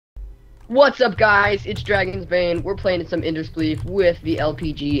What's up, guys? It's DragonsBane. We're playing some Spleef with the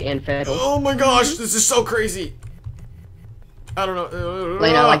LPG and FeDLe. Oh my gosh, this is so crazy. I don't know.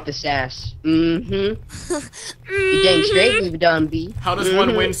 Playing out like the sass. You dang straight we've done, B. How does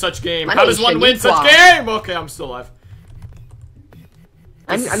one win such game? My How does name's one win such Shaniqua. game? Okay, I'm still alive.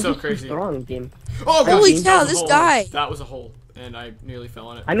 I'm This is so just crazy. wrong game. Oh gosh, Holy that cow, was a this hole. guy. That was a hole, and I nearly fell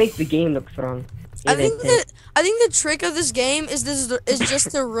on it. I make the game look strong. I think the trick of this game is just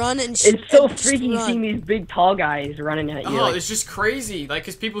to run and shoot. It's so freaky seeing these big tall guys running at you. Oh, like, it's just crazy. Like,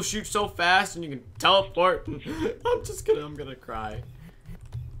 cause people shoot so fast and you can teleport. I'm gonna cry.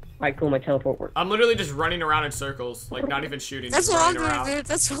 Alright, cool, my teleport worked. I'm literally just running around in circles, like not even shooting. That's just what I'm running doing, around. dude.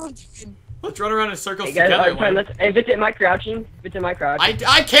 That's what I'm doing. Let's run around in circles Hey guys, together. fine, if it's in my crouching,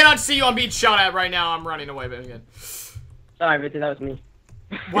 I cannot see you. I'm being shot at right now. I'm running away, but again. Sorry, Victor, that was me.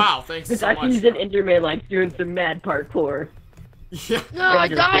 Wow, thanks so I much. he's an Enderman, like, doing some mad parkour. Yeah. No, I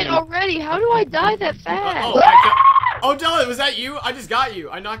died already. How do I die that fast? Oh, Dylan, was that you? I just got you.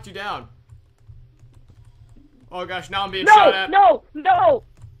 I knocked you down. Oh gosh, now I'm being shot at. No!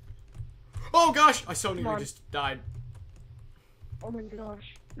 Oh gosh, I so nearly just died. Oh my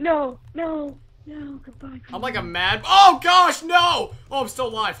gosh. No, goodbye. I'm like a mad. Oh gosh, no! Oh, I'm still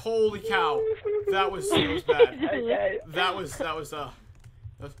alive. Holy cow. That was bad. That was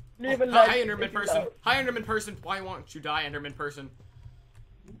hi, Enderman person. Hi, Enderman person. Why won't you die, Enderman person?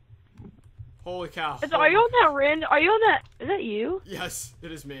 Holy cow. Are you on that rand? Are you on that? Is that you? Yes,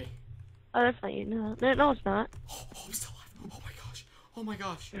 it is me. Oh, that's not you. No, it's not. Oh, I'm still alive. Oh my gosh. Oh my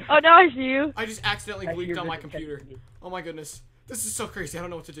gosh. Oh, now I see you. I just accidentally leaked on my computer. Oh my goodness. This is so crazy. I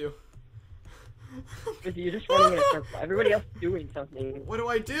don't know what to do. You're just running in a circle. Everybody else is doing something. What do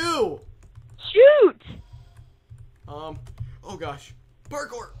I do? Shoot! Oh gosh.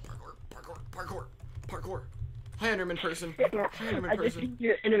 Parkour. Hi, Enderman person. Hi, Enderman I just person. think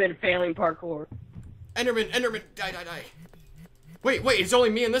you're Enderman failing parkour. Enderman, die. Wait, it's only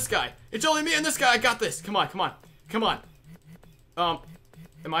me and this guy. I got this. Come on. Am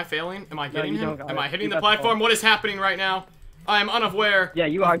I failing? Am I getting him? Am I hitting the platform? What is happening right now? I am unaware. Yeah,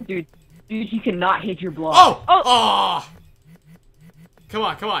 you are, dude. Dude, he cannot hit your block. Oh! Come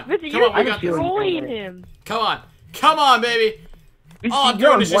on. Victor, Come you're on, we got this. destroying him. Come on, baby. All I'm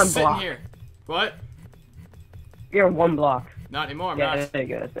doing is just sitting here. What? You're on one block. Not anymore, I'm Yeah, not. there you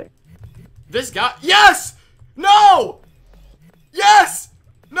go, that's it. This guy. Yes! No! Yes!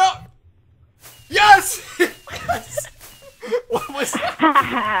 No! Yes! What was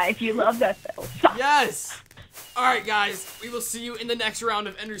that? If you love that, though. Yes! Alright, guys. We will see you in the next round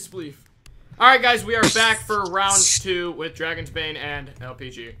of Spleef. Alright, guys. We are back for round 2 with DragonsBane and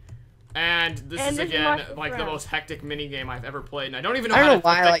LPG. And this is again like the most hectic minigame I've ever played. And I don't even know how to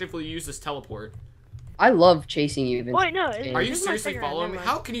effectively use this teleport. I love chasing you. Wait, no. Are you seriously following me?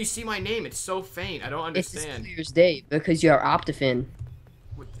 How can you see my name? It's so faint. I don't understand. It's clear as day because you're Optifin.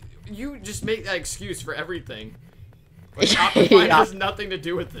 You just make that excuse for everything. Like, Optifine has nothing to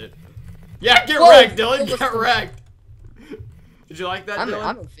do with it. Yeah, get wrecked, Dylan. Get wrecked. Did you like that, Dylan?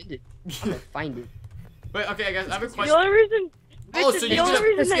 I'm offended. I'm offended. Wait, okay, guys, I have a question. The only reason. Oh, so the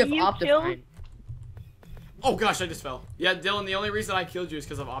only reason that you killed. Oh gosh, I just fell. Yeah, Dylan, the only reason I killed you is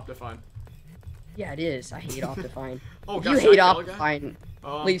because of Optifine. Yeah, it is. I hate Optifine. Oh If gosh, you hate Optifine,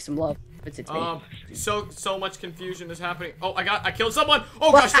 leave some love. It's me. So much confusion is happening. Oh, I killed someone.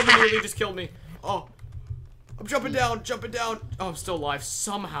 Oh gosh, someone nearly just killed me. Oh, I'm jumping down. Oh, I'm still alive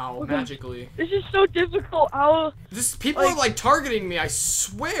somehow, magically. This is so difficult. People are like targeting me. I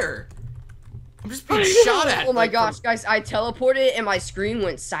swear. I'm just being shot at. Oh my gosh, guys! I teleported and my screen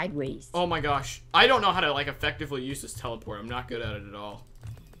went sideways. Oh my gosh, I don't know how to like effectively use this teleport. I'm not good at it at all.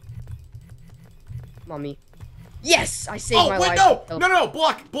 Mommy. Yes, I saved my life. Oh wait, no!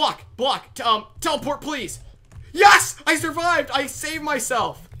 Block! Teleport, please. Yes, I survived. I saved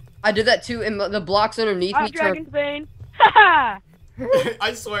myself. I did that too, and the blocks underneath me turned. DragonsBane. Haha.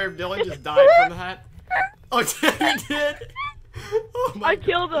 I swear, Dylan just died from that. Oh, he did. Oh my I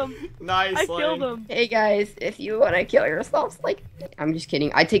killed him. Nice. I killed him. Hey guys, if you want to kill yourselves, like, I'm just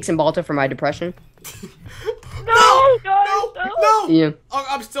kidding. I take some Balta for my depression. No! Yeah. Oh,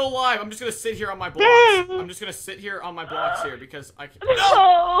 I'm still alive. I'm just gonna sit here on my blocks. Here because I can.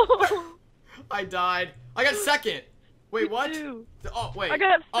 No! I died. I got second. Wait, what? Oh wait. I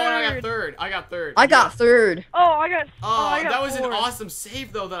got third. Oh, I got third. I got third. Oh, I got. Oh, that was an fourth. awesome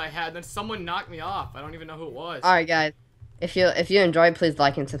save though that I had. Then someone knocked me off. I don't even know who it was. All right, guys. If you enjoyed, please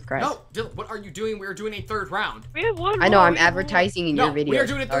like and subscribe. No, Dylan, what are you doing? We are doing a third round. We have one. I know I'm advertising in your No, video. we are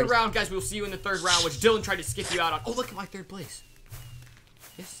doing a third round, guys. We'll see you in the third round, which Dylan tried to skip you out on. Oh, look at my third place.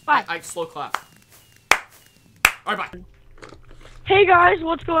 Yes. I slow clap. All right, bye. Hey guys,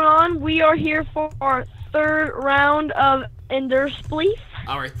 what's going on? We are here for our third round of Ender Spleef.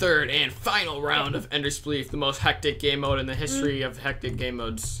 Our third and final round of Ender Spleef, the most hectic game mode in the history of hectic game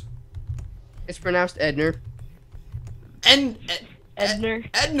modes. It's pronounced Edner. Edner It's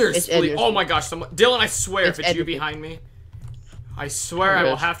Spleef. Edner Oh my gosh, Dylan, I swear, It's if it's you Edner. behind me, I swear I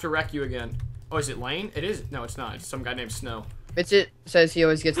will have to wreck you again. Oh, is it Lane? It is. No, it's not. It's some guy named Snow. It says he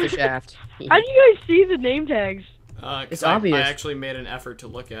always gets the shaft. How do you guys see the name tags? It's I obvious. actually made an effort to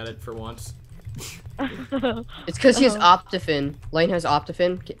look at it for once. It's because he has Optifin. Lane has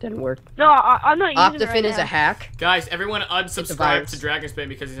Optifin. It doesn't work. No, I'm not using it Optifin right is now. a hack. Guys, everyone unsubscribe virus. to DragonsBane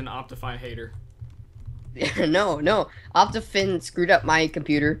because he's an Optifine hater. No. Optifin screwed up my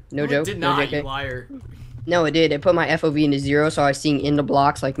computer. No joke. It did No not, JK. you liar. No, it did. It put my FOV into 0, so I was seeing into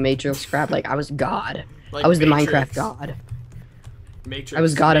blocks like Matrix scrap. Like I was God. Like I was the Matrix. Minecraft God. Matrix. I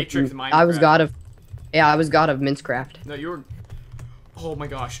was God of. Matrix I was Minecraft. God of. Yeah, I was God of Minecraft. No, you were. Oh my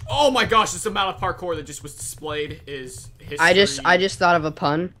gosh. Oh my gosh, this amount of parkour that just was displayed is history. I just thought of a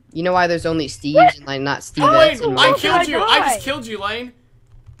pun. You know why there's only Steves and like not Stevettes in I Minecraft? killed you. I die. just killed you, Lane.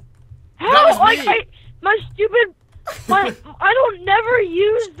 How? That was Like, me. my stupid. I don't never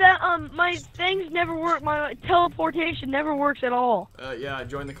use that. My things never work. My teleportation never works at all. Yeah,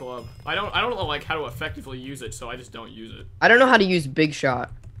 join the club. I don't know like how to effectively use it, so I just don't use it. I don't know how to use Big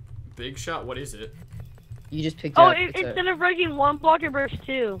Shot. Big shot. What is it? You just picked it Oh, up. It's instead of breaking one block, it breaks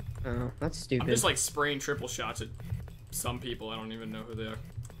two. Oh, that's I'm stupid. just like spraying triple shots at some people. I don't even know who they are.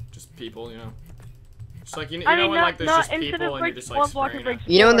 Just people, you know. Just like you know when like there's just instead people of and you're breaking just like one block, it spraying. breaks At.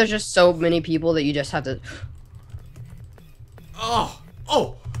 You know when four. there's just so many people that you just have to.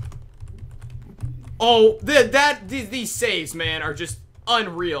 These saves, man, are just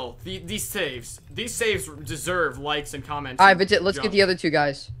unreal. These saves deserve likes and comments. Alright, but let's get the other two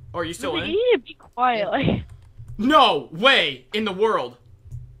guys. Oh, are you still You in? need to be quiet. Like, No way in the world.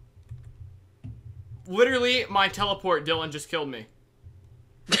 Literally, my teleport, Dylan, just killed me.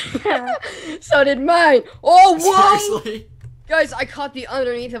 So did mine. Oh, whoa! Seriously? Guys, I caught the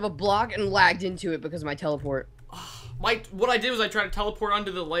underneath of a block and lagged into it because of my teleport. What I did was I tried to teleport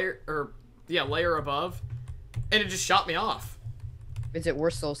onto the layer above, and it just shot me off. Is it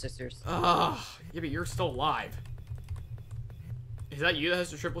worse, Soul Sisters? Yeah, but you're still alive. Is that you that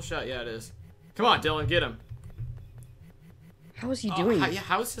has the triple shot? Yeah, it is. Come on, Dylan, get him. How is he doing?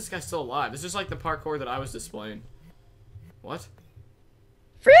 How is this guy still alive? This is like the parkour that I was displaying. What?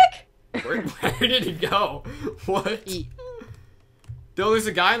 Frick! Where did he go? What? Eat. Dylan, there's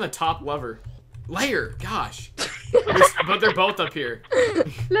a guy on the top layer. Gosh. But they're both up here.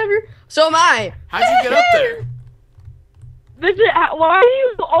 Lever. So am I. How'd you get up there? why do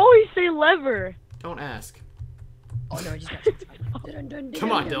you always say lever? Don't ask. Oh no, I just got.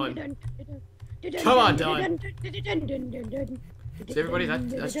 Come on, Dylan. Come on, Dylan. See, everybody,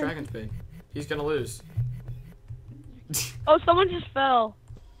 that's DragonsBane. He's gonna lose. Oh, someone just fell.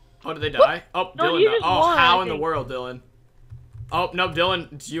 Oh, did they die? Oh, No, Dylan you died. just Oh, won, how I in the think. world, Dylan? Oh, no,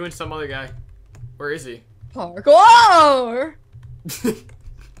 Dylan, it's you and some other guy. Where is he? Parkour.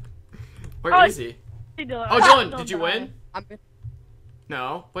 Where is he? Hey, Dylan, Oh, I Dylan, don't did you die. win? I'm.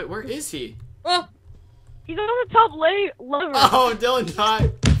 No. Wait, where is he? Oh, He's on the top lever. Oh, Dylan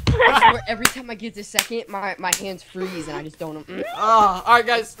died. every time I get to second, my hands freeze and I just don't. Alright,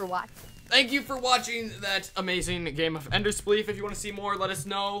 guys. For what? Thank you for watching that amazing game of Ender Spleef. If you want to see more, let us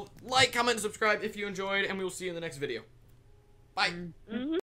know. Like, comment, and subscribe if you enjoyed, and we will see you in the next video. Bye. Mhm.